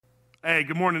Hey,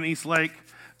 good morning, East Lake.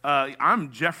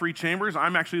 I'm Jeffrey Chambers.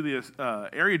 I'm actually the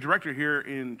area director here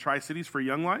in Tri-Cities for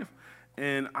Young Life,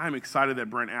 and I'm excited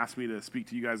that Brent asked me to speak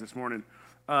to you guys this morning.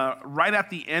 Right at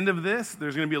the end of this,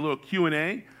 there's going to be a little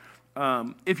Q&A.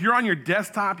 If you're on your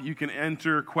desktop, you can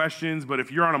enter questions, but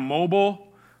if you're on a mobile,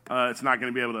 it's not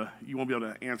going to be able to. You won't be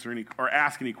able to answer any or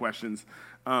ask any questions.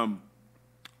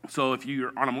 So if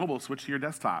you're on a mobile, switch to your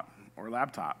desktop or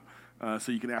laptop.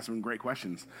 So you can ask some great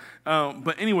questions.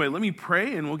 But anyway, let me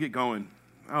pray and we'll get going.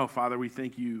 Oh, Father, we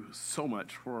thank you so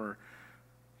much for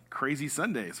crazy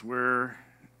Sundays where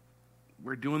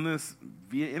we're doing this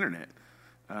via internet.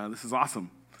 This is awesome.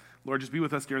 Lord, just be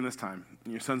with us during this time.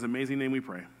 In your son's amazing name we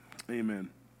pray. Amen.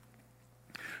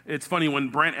 It's funny, when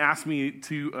Brent asked me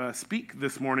to speak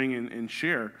this morning and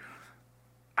share,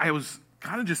 I was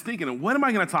kind of just thinking, what am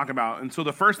I going to talk about? And so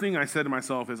the first thing I said to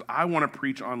myself is, I want to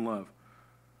preach on love.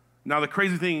 Now, the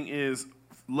crazy thing is,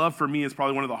 love for me is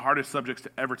probably one of the hardest subjects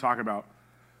to ever talk about.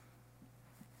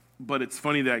 But it's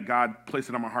funny that God placed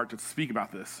it on my heart to speak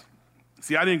about this.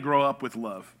 See, I didn't grow up with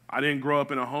love. I didn't grow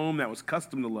up in a home that was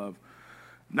accustomed to love.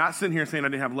 Not sitting here saying I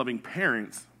didn't have loving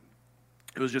parents.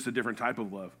 It was just a different type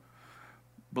of love.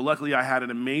 But luckily, I had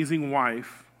an amazing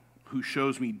wife who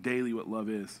shows me daily what love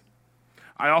is.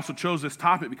 I also chose this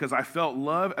topic because I felt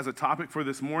love as a topic for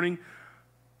this morning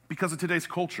because of today's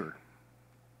culture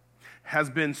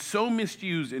has been so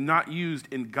misused and not used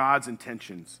in God's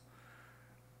intentions.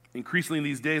 Increasingly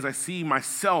these days, I see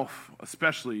myself,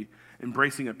 especially,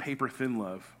 embracing a paper-thin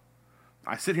love.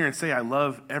 I sit here and say I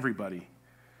love everybody,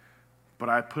 but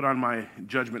I put on my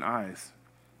judgment eyes.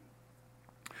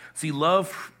 See,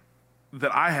 love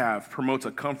that I have promotes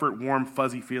a comfort, warm,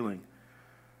 fuzzy feeling,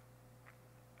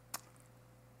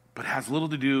 but has little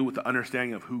to do with the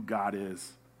understanding of who God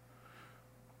is.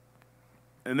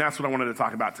 And that's what I wanted to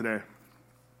talk about today.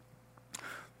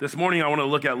 This morning, I want to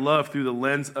look at love through the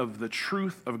lens of the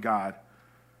truth of God,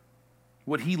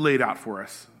 what he laid out for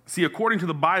us. See, according to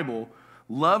the Bible,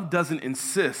 love doesn't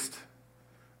insist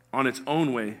on its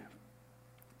own way,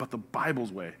 but the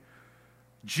Bible's way.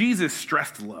 Jesus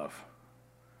stressed love.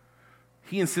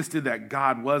 He insisted that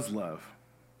God was love.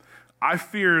 I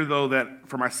fear, though, that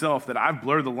for myself, that I've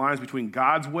blurred the lines between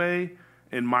God's way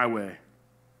and my way.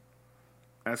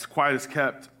 As quiet as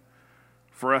kept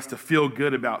for us to feel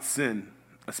good about sin,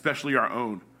 especially our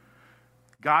own.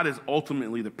 God is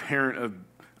ultimately the parent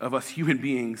of us human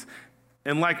beings.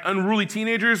 And like unruly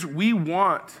teenagers, we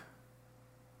want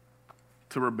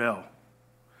to rebel.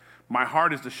 My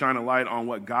heart is to shine a light on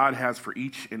what God has for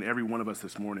each and every one of us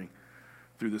this morning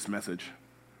through this message.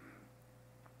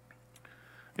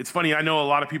 It's funny, I know a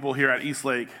lot of people here at East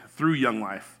Lake through Young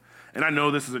Life, and I know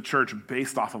this is a church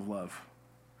based off of love.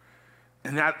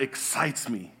 And that excites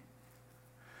me.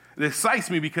 It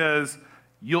excites me because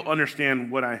you'll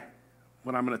understand what I'm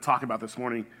going to talk about this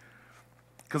morning,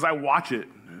 because I watch it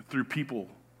through people,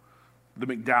 the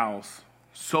McDowells,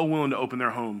 so willing to open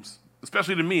their homes,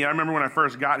 especially to me. I remember when I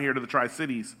first got here to the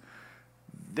Tri-Cities,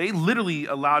 they literally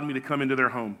allowed me to come into their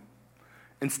home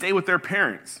and stay with their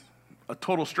parents, a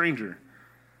total stranger.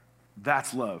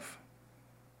 That's love.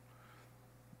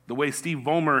 The way Steve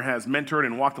Vollmer has mentored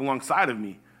and walked alongside of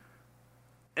me,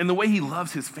 and the way he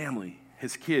loves his family,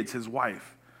 his kids, his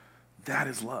wife, that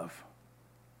is love.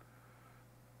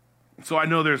 So I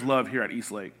know there's love here at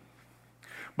East Lake.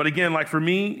 But again, like for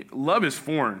me, love is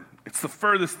foreign. It's the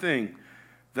furthest thing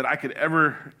that I could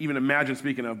ever even imagine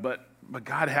speaking of, but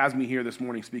God has me here this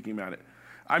morning speaking about it.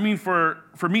 I mean, for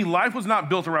me, life was not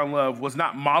built around love, was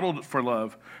not modeled for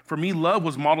love. For me, love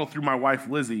was modeled through my wife,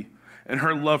 Lizzie, and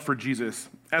her love for Jesus.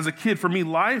 As a kid, for me,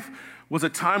 life was a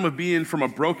time of being from a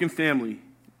broken family,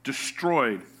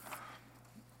 destroyed,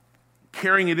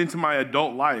 carrying it into my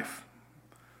adult life,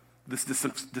 this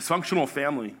dysfunctional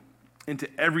family, into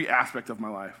every aspect of my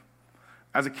life.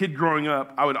 As a kid growing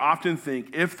up, I would often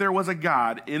think, if there was a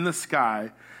God in the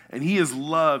sky and he is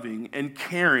loving and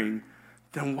caring,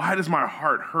 then why does my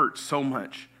heart hurt so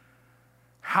much?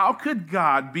 How could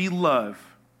God be love,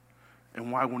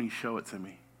 and why won't he show it to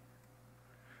me?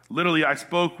 Literally, I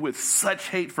spoke with such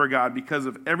hate for God because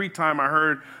of every time I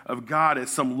heard of God as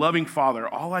some loving father,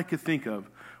 all I could think of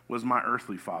was my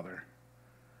earthly father.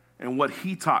 And what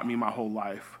he taught me my whole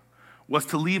life was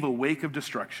to leave a wake of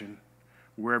destruction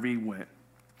wherever he went.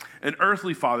 An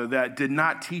earthly father that did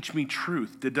not teach me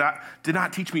truth, did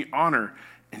not teach me honor,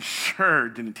 and sure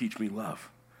didn't teach me love.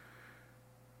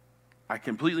 I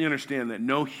completely understand that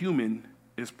no human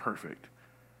is perfect.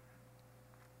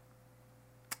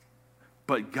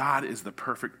 But God is the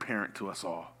perfect parent to us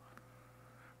all.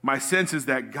 My sense is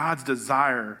that God's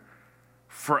desire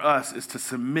for us is to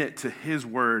submit to his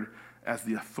word as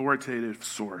the authoritative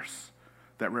source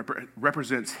that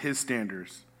represents his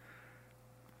standards.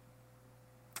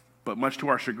 But much to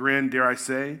our chagrin, dare I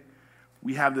say,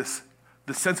 we have this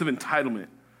sense of entitlement.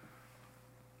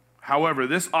 However,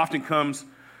 this often comes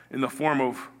in the form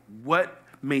of what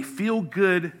may feel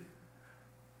good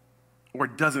or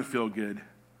doesn't feel good.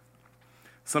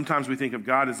 Sometimes we think of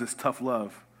God as this tough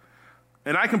love.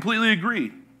 And I completely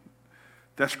agree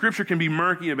that Scripture can be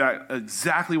murky about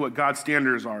exactly what God's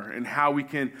standards are and how we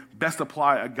can best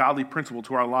apply a godly principle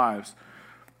to our lives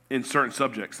in certain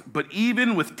subjects. But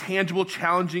even with tangible,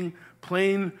 challenging,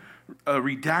 plain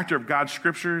redactor of God's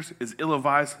Scriptures is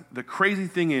ill-advised, the crazy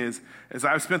thing is, as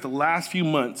I've spent the last few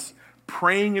months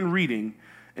praying and reading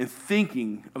and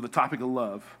thinking of the topic of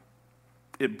love,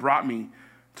 it brought me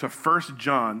to 1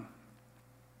 John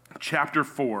chapter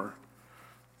 4,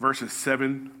 verses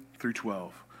 7 through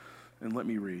 12. And let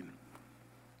me read.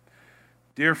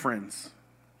 Dear friends,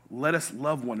 let us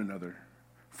love one another,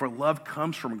 for love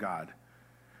comes from God.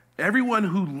 Everyone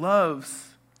who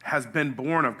loves has been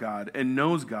born of God and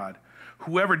knows God.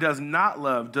 Whoever does not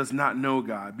love does not know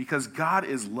God, because God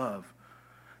is love.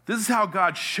 This is how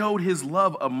God showed his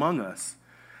love among us.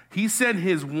 He sent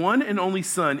his one and only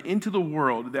Son into the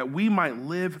world that we might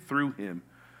live through him.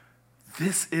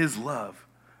 This is love.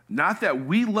 Not that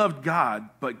we loved God,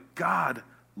 but God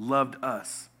loved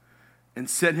us and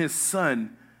sent his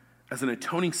Son as an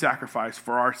atoning sacrifice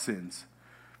for our sins.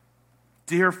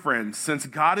 Dear friends, since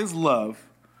God is love,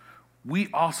 we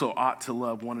also ought to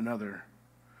love one another.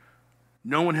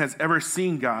 No one has ever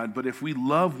seen God, but if we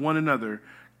love one another,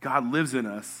 God lives in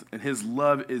us, and his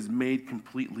love is made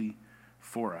completely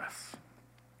for us.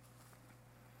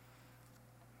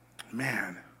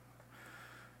 Man,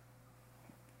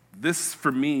 this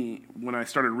for me, when I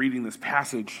started reading this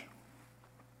passage,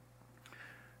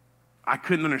 I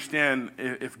couldn't understand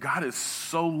if God is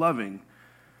so loving,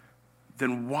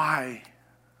 then why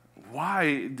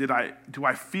do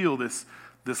I feel this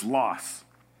loss?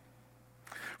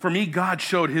 For me, God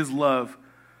showed his love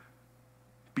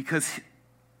because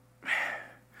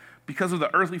of the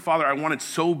earthly father I wanted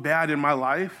so bad in my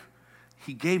life.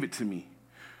 He gave it to me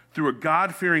through a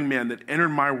God-fearing man that entered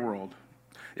my world.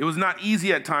 It was not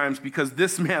easy at times because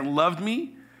this man loved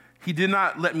me. He did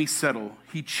not let me settle.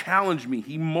 He challenged me.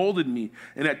 He molded me,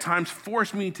 and at times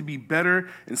forced me to be better,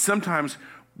 and sometimes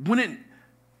wouldn't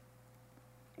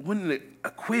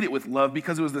equate it with love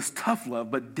because it was this tough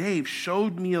love. But Dave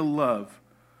showed me a love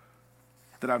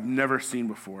that I've never seen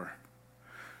before.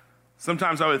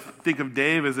 Sometimes I would think of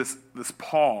Dave as this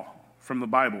Paul from the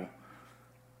Bible.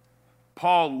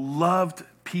 Paul loved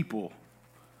people.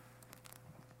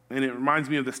 And it reminds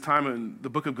me of this time in the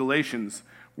book of Galatians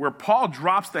where Paul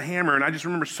drops the hammer, and I just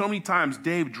remember so many times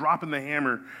Dave dropping the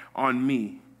hammer on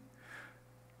me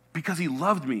because he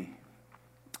loved me.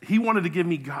 He wanted to give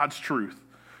me God's truth,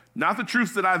 not the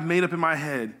truth that I've made up in my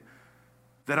head,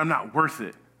 that I'm not worth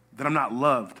it, that I'm not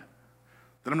loved,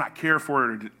 that I'm not cared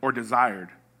for or desired.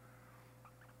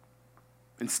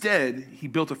 Instead, he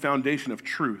built a foundation of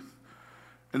truth.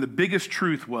 And the biggest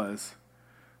truth was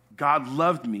God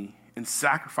loved me and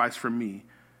sacrificed for me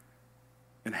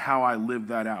and how I lived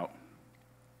that out.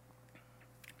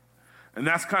 And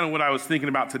that's kind of what I was thinking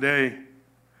about today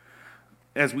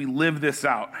as we live this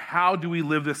out. How do we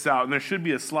live this out? And there should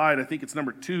be a slide. I think it's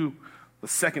number 2, the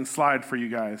second slide for you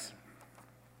guys.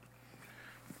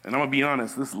 And I'm going to be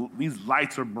honest, these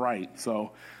lights are bright,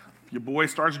 so your boy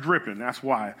starts dripping. That's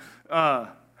why.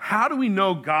 How do we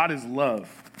know God is love?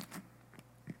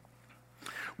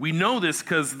 We know this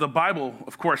because the Bible,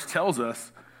 of course, tells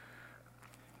us.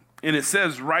 And it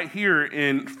says right here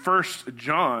in 1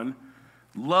 John,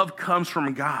 love comes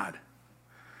from God.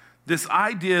 This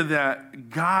idea that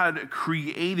God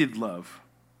created love.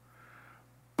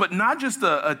 But not just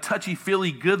a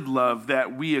touchy-feely good love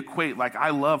that we equate, like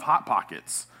I love Hot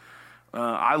Pockets.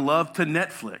 I love to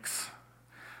Netflix.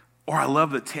 Or I love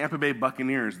the Tampa Bay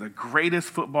Buccaneers, the greatest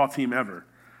football team ever.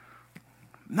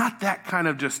 Not that kind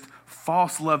of just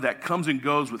false love that comes and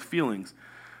goes with feelings,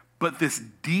 but this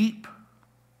deep-rooted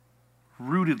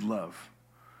love.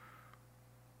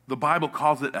 The Bible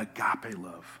calls it agape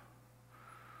love.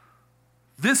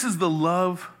 This is the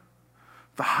love,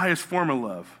 the highest form of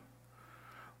love.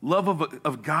 Love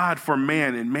of God for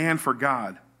man and man for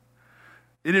God.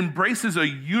 It embraces a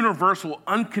universal,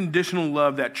 unconditional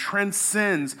love that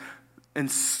transcends and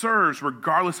serves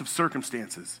regardless of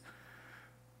circumstances.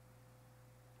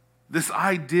 This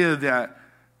idea that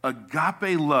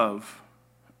agape love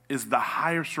is the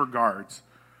highest regards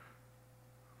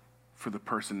for the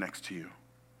person next to you.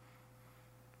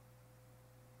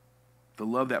 The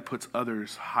love that puts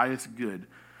others' highest good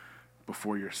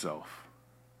before yourself.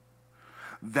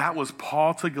 That was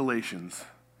Paul to Galatians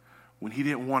when he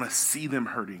didn't want to see them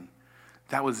hurting.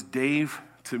 That was Dave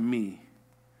to me,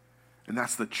 and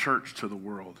that's the church to the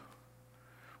world.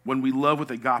 When we love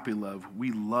with agape love,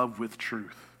 we love with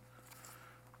truth.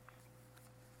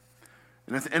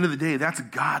 And at the end of the day, that's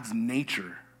God's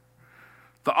nature.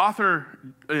 The author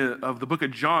of the book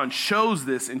of John shows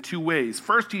this in two ways.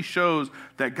 First, he shows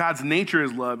that God's nature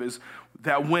is love, is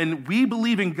that when we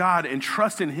believe in God and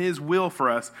trust in his will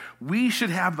for us, we should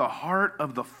have the heart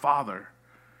of the Father,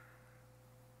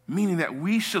 meaning that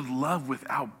we should love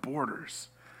without borders.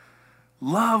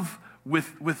 Love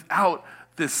without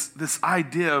this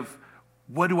idea of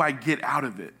what do I get out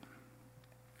of it.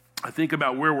 I think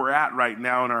about where we're at right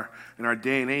now in our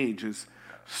day and age as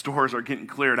stores are getting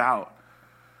cleared out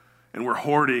and we're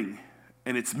hoarding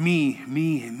and it's me,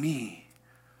 me, and me,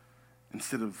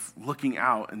 instead of looking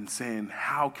out and saying,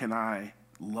 how can I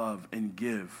love and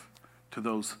give to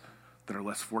those that are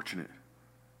less fortunate?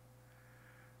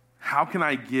 How can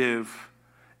I give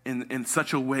in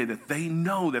such a way that they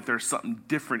know that there's something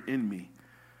different in me?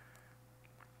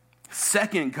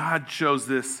 Second, God shows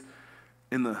this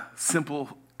in the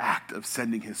simple act of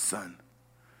sending his son.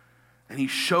 And he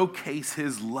showcased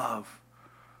his love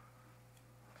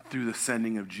through the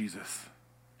sending of Jesus.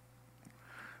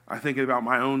 I think about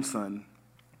my own son,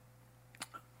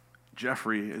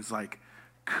 Jeffrey, is like,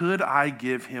 could I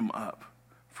give him up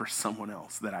for someone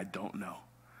else that I don't know?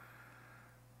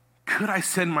 Could I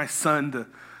send my son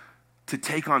to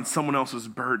take on someone else's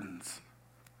burdens?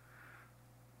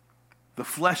 The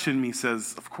flesh in me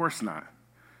says, of course not.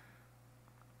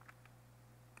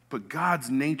 But God's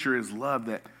nature is love,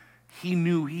 that he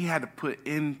knew he had to put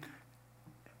in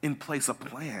place a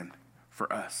plan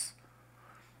for us.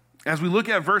 As we look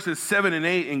at verses 7 and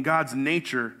 8 in God's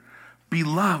nature,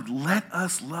 beloved, let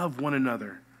us love one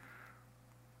another.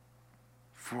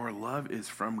 For love is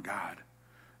from God,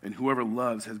 and whoever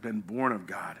loves has been born of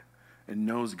God and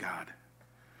knows God.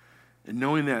 And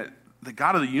knowing that the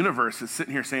God of the universe is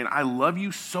sitting here saying, I love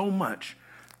you so much,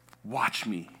 watch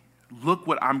me. Look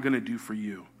what I'm going to do for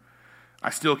you. I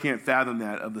still can't fathom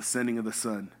that of the sending of the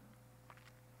Son.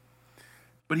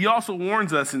 But he also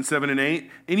warns us in 7 and 8,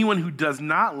 anyone who does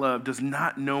not love does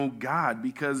not know God,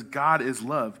 because God is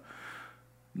love.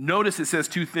 Notice it says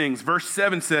two things. Verse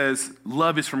 7 says,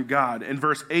 love is from God. And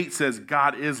verse 8 says,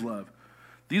 God is love.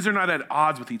 These are not at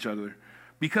odds with each other.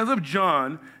 Because of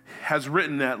John has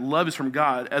written that love is from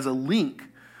God, as a link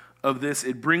of this,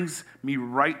 it brings me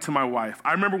right to my wife.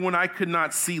 I remember when I could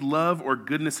not see love or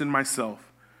goodness in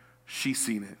myself, she's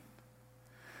seen it.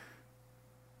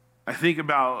 I think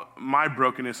about my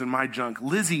brokenness and my junk.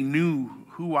 Lizzie knew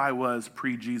who I was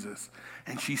pre-Jesus,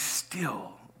 and she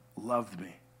still loved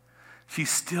me. She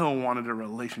still wanted a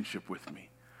relationship with me.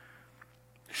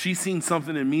 She's seen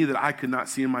something in me that I could not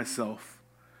see in myself.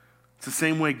 It's the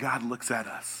same way God looks at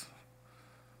us,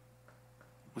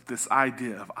 with this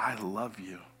idea of, I love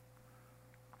you.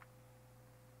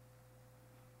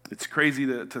 It's crazy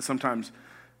to sometimes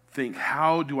think,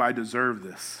 how do I deserve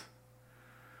this?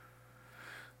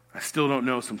 I still don't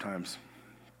know sometimes.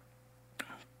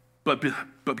 But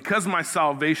because of my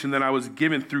salvation that I was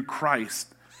given through Christ,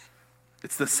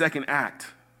 it's the second act.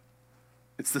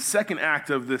 It's the second act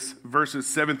of this verses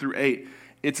 7 through 8.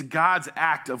 It's God's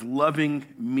act of loving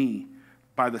me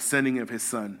by the sending of his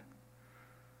Son.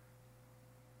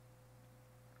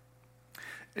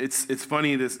 It's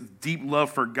funny, this deep love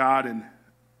for God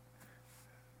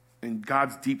and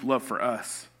God's deep love for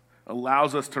us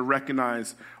allows us to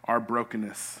recognize our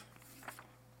brokenness.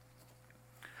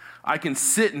 I can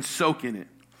sit and soak in it.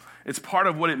 It's part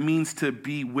of what it means to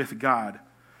be with God.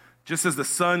 Just as the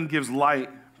sun gives light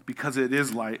because it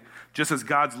is light, just as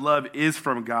God's love is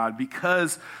from God,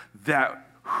 because that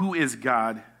who is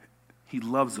God, he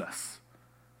loves us.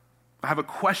 I have a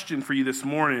question for you this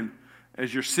morning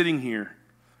as you're sitting here.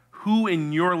 Who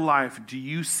in your life do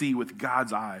you see with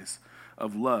God's eyes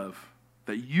of love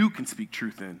that you can speak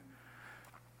truth in?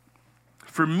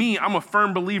 For me, I'm a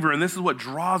firm believer, and this is what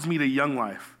draws me to Young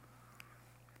Life.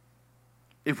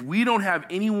 If we don't have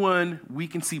anyone we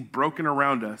can see broken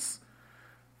around us,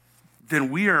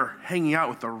 then we are hanging out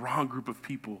with the wrong group of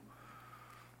people.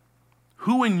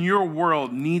 Who in your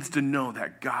world needs to know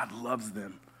that God loves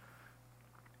them?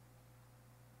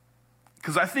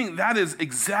 Because I think that is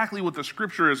exactly what the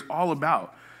scripture is all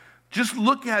about. Just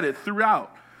look at it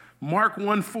throughout. Mark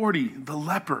 1:40, the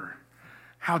leper,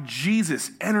 how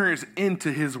Jesus enters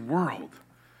into his world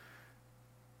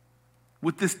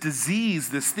with this disease,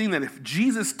 this thing that if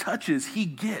Jesus touches, he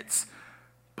gets.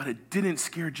 But it didn't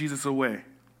scare Jesus away.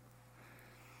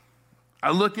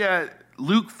 I look at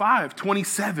Luke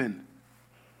 5:27,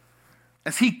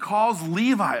 as he calls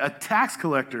Levi a tax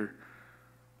collector,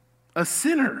 a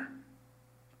sinner,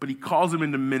 but he calls him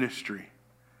into ministry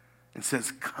and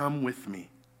says, come with me.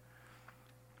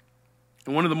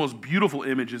 And one of the most beautiful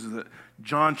images is that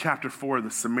John chapter 4,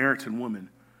 the Samaritan woman.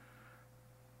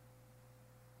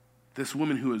 This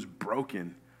woman who is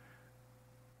broken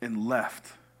and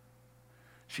left,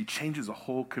 she changes a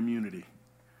whole community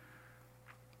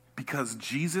because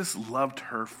Jesus loved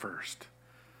her first.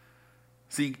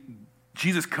 See,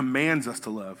 Jesus commands us to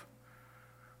love.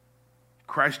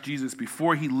 Christ Jesus,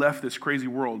 before he left this crazy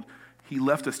world, he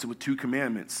left us with two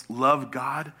commandments: love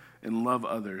God and love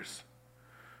others.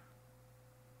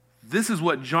 This is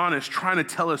what John is trying to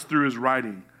tell us through his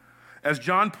writing. As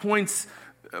John points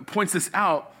this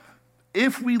out,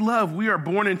 if we love, we are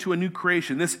born into a new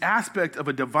creation. This aspect of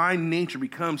a divine nature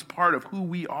becomes part of who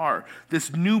we are.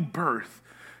 This new birth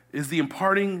is the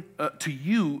imparting to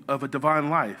you of a divine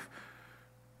life.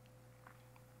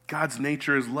 God's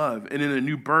nature is love, and in a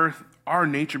new birth, our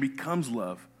nature becomes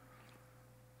love.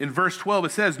 In verse 12,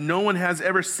 it says, no one has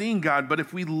ever seen God, but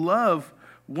if we love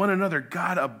one another,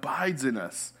 God abides in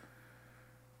us,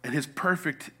 and his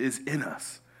perfect is in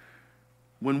us.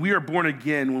 When we are born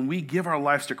again, when we give our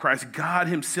lives to Christ, God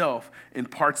himself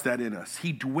imparts that in us.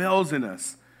 He dwells in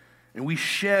us, and we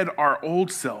shed our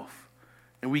old self,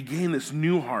 and we gain this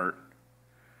new heart.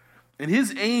 And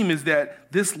his aim is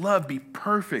that this love be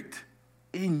perfect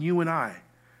in you and I.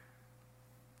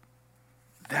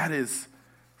 That is,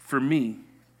 for me,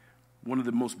 one of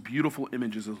the most beautiful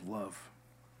images of love.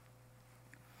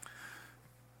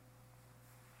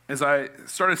 As I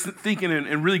started thinking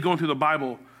and really going through the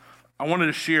Bible, I wanted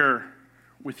to share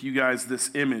with you guys this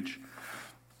image.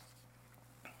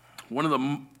 One of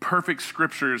the perfect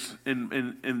scriptures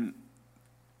in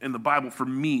the Bible for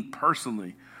me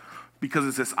personally, because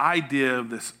it's this idea of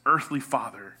this earthly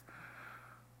father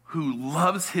who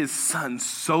loves his son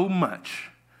so much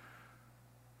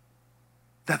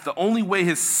that the only way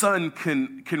his son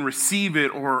can receive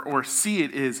it or see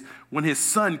it is when his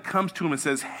son comes to him and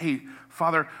says, hey,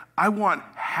 Father, I want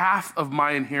half of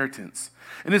my inheritance.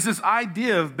 And it's this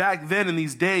idea of back then in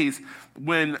these days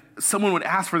when someone would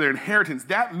ask for their inheritance,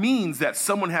 that means that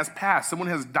someone has passed, someone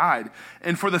has died.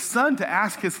 And for the son to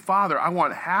ask his father, I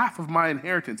want half of my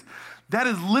inheritance, that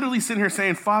is literally sitting here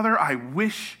saying, Father, I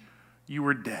wish you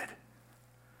were dead.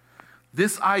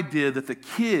 This idea that the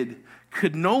kid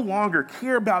could no longer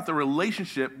care about the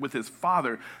relationship with his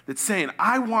father, that's saying,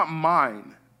 I want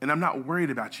mine, and I'm not worried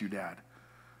about you, Dad.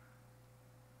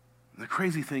 And the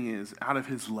crazy thing is, out of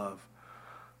his love,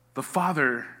 the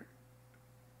father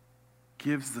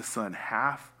gives the son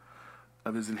half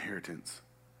of his inheritance.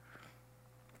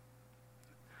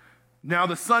 Now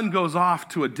the son goes off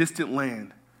to a distant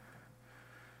land,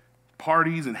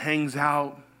 parties and hangs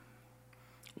out,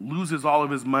 loses all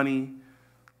of his money,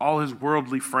 all his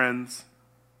worldly friends.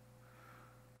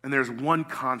 And there's one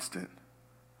constant.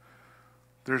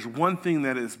 There's one thing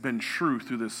that has been true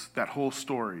through that whole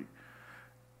story.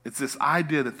 It's this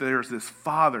idea that there's this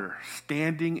father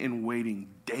standing and waiting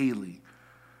daily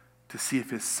to see if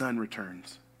his son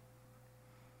returns.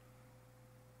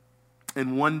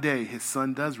 And one day his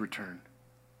son does return.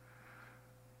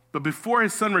 But before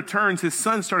his son returns, his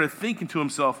son started thinking to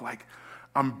himself, like,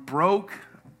 I'm broke,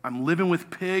 I'm living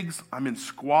with pigs, I'm in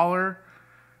squalor.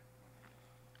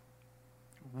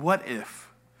 What if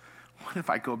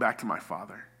I go back to my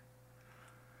father?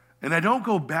 And I don't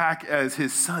go back as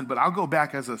his son, but I'll go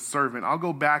back as a servant. I'll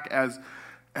go back as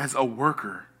a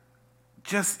worker,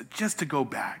 just to go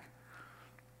back.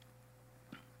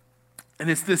 And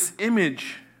it's this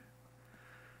image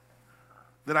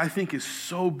that I think is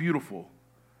so beautiful.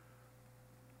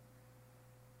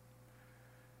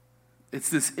 It's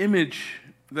this image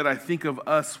that I think of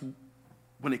us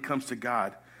when it comes to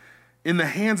God. In the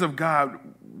hands of God,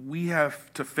 we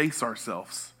have to face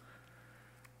ourselves.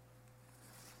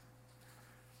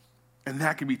 And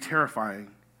that can be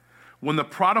terrifying. When the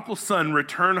prodigal son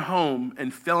returned home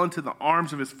and fell into the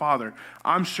arms of his father,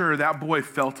 I'm sure that boy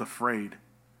felt afraid.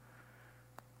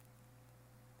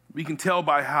 We can tell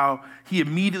by how he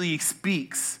immediately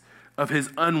speaks of his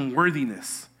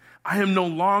unworthiness. I am no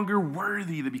longer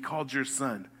worthy to be called your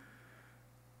son.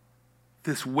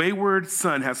 This wayward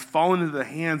son has fallen into the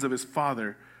hands of his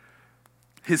father.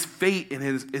 His fate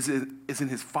is in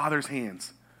his father's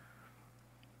hands.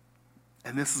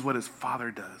 And this is what his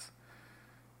father does.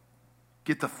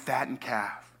 Get the fattened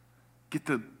calf. Get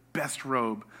the best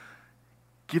robe.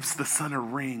 Gives the son a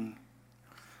ring.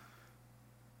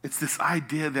 It's this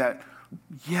idea that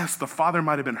yes, the father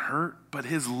might have been hurt, but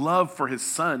his love for his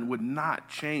son would not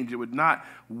change. It would not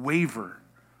waver.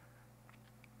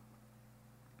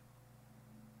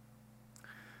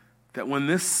 That when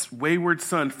this wayward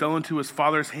son fell into his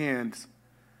father's hands,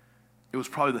 it was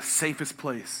probably the safest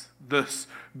place. This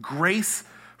grace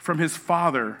from his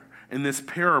father in this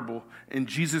parable in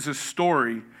Jesus'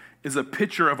 story is a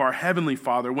picture of our heavenly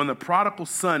Father. When the prodigal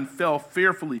son fell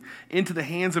fearfully into the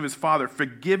hands of his father,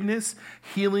 forgiveness,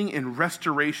 healing, and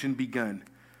restoration begun.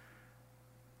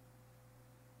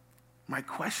 My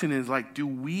question is, do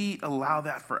we allow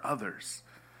that for others?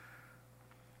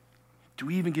 Do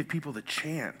we even give people the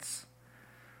chance?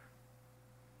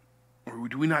 Or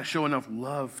do we not show enough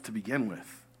love to begin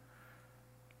with?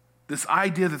 This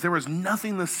idea that there was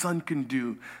nothing the son can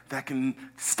do that can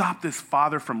stop this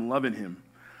father from loving him.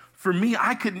 For me,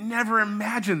 I could never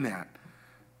imagine that.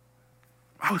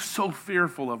 I was so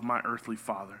fearful of my earthly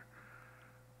father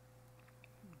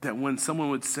that when someone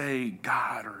would say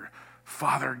God or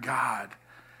Father God,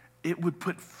 it would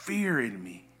put fear in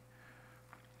me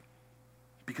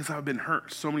because I've been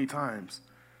hurt so many times.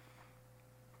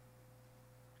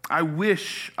 I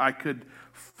wish I could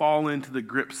fall into the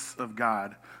grips of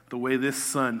God the way this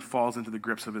son falls into the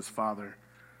grips of his father.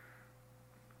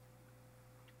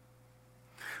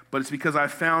 But it's because I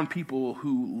found people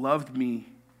who loved me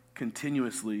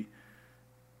continuously.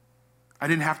 I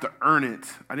didn't have to earn it.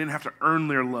 I didn't have to earn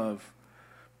their love.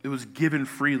 It was given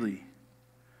freely.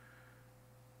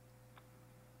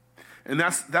 And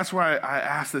that's why I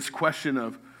ask this question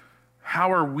of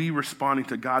how are we responding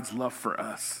to God's love for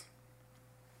us?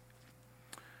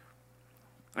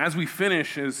 As we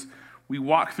finish, as we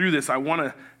walk through this, I want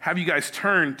to have you guys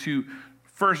turn to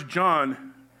 1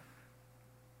 John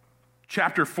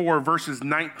chapter 4, verses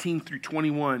 19 through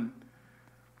 21.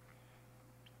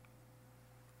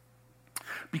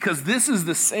 Because this is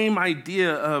the same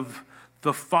idea of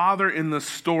the father in the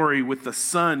story with the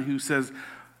son who says,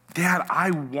 Dad,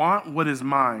 I want what is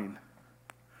mine.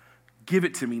 Give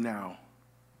it to me now.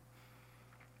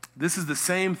 This is the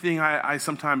same thing I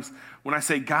sometimes, when I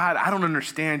say, God, I don't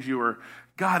understand you, or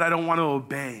God, I don't want to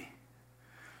obey.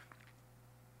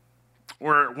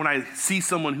 Or when I see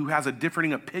someone who has a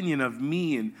differing opinion of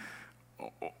me and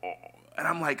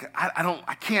I'm like,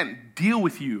 I can't deal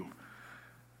with you.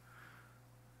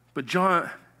 But John,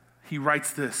 he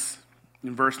writes this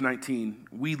in verse 19,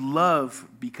 we love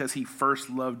because he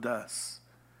first loved us.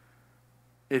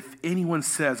 If anyone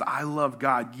says, I love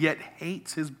God, yet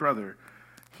hates his brother,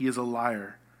 he is a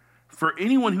liar. For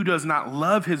anyone who does not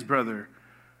love his brother,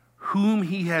 whom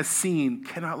he has seen,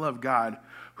 cannot love God,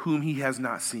 whom he has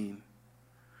not seen.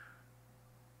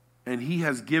 And he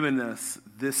has given us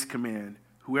this command: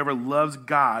 whoever loves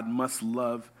God must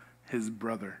love his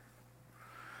brother.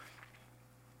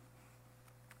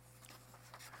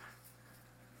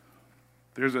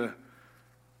 There's a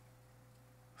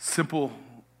simple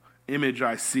image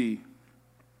I see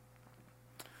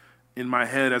in my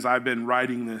head as I've been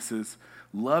writing this is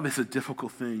love is a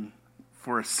difficult thing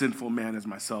for a sinful man as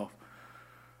myself.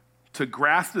 To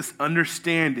grasp this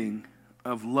understanding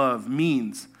of love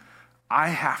means I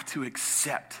have to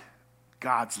accept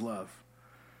God's love.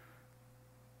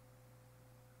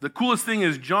 The coolest thing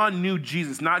is John knew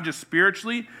Jesus, not just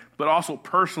spiritually, but also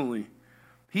personally.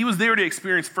 He was there to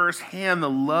experience firsthand the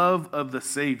love of the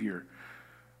Savior.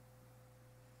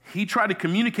 He tried to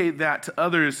communicate that to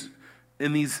others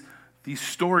in these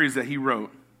stories that he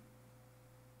wrote.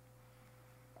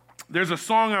 There's a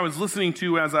song I was listening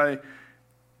to as I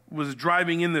was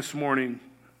driving in this morning.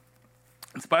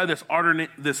 It's by this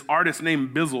artist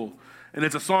named Bizzle, and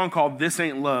it's a song called This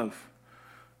Ain't Love.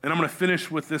 And I'm going to finish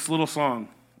with this little song,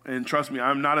 and trust me,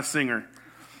 I'm not a singer.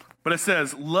 But it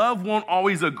says, love won't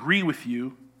always agree with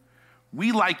you.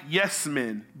 We like yes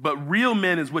men, but real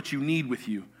men is what you need with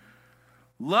you.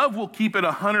 Love will keep it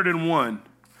 101.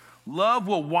 Love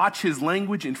will watch his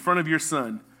language in front of your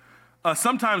son.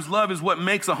 Sometimes love is what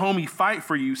makes a homie fight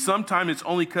for you. Sometimes it's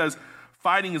only because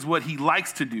fighting is what he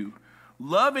likes to do.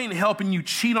 Love ain't helping you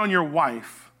cheat on your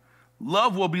wife.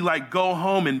 Love will be like, go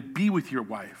home and be with your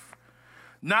wife.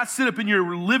 Not sit up in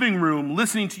your living room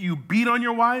listening to you beat on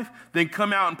your wife, then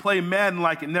come out and play Madden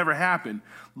like it never happened.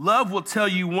 Love will tell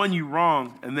you when you're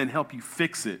wrong and then help you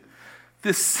fix it.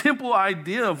 This simple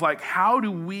idea of how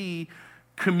do we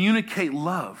communicate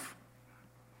love?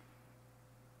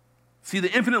 See,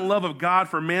 the infinite love of God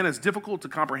for man is difficult to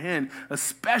comprehend,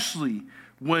 especially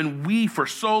when we for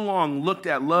so long looked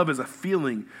at love as a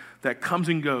feeling that comes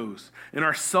and goes. In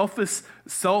our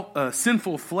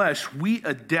sinful flesh, we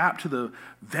adapt to the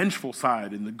vengeful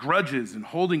side and the grudges and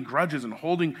holding grudges and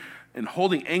holding and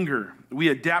holding anger. We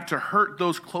adapt to hurt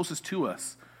those closest to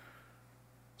us.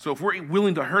 So if we're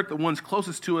willing to hurt the ones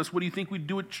closest to us, what do you think we'd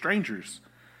do with strangers?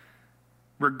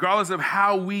 Regardless of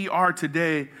how we are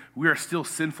today, we are still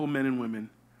sinful men and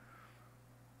women.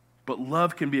 But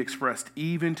love can be expressed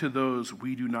even to those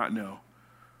we do not know.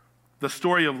 The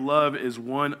story of love is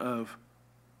one of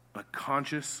a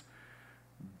conscious,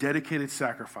 dedicated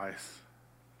sacrifice.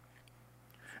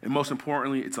 And most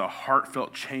importantly, it's a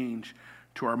heartfelt change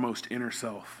to our most inner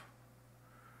self.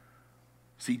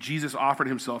 See, Jesus offered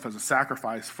himself as a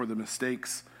sacrifice for the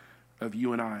mistakes of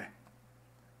you and I.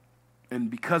 And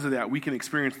because of that, we can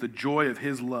experience the joy of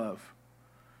his love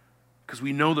because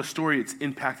we know the story it's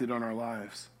impacted on our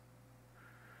lives.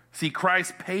 See,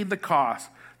 Christ paid the cost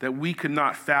that we could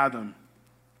not fathom.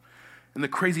 And the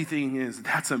crazy thing is,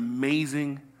 that's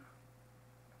amazing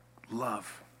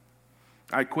love.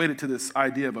 I equate it to this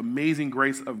idea of amazing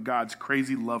grace of God's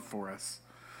crazy love for us.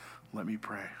 Let me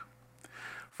pray.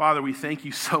 Father, we thank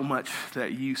you so much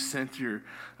that you sent your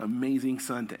amazing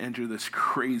Son to enter this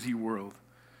crazy world.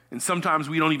 And sometimes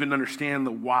we don't even understand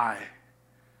the why.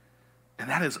 And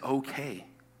that is okay.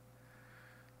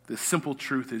 The simple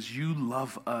truth is you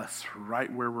love us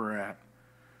right where we're at.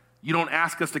 You don't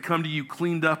ask us to come to you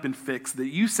cleaned up and fixed. That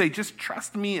you say, just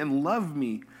trust me and love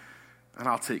me, and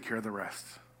I'll take care of the rest.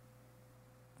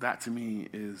 That to me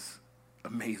is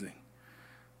amazing.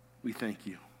 We thank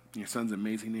you. In your Son's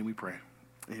amazing name we pray.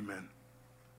 Amen.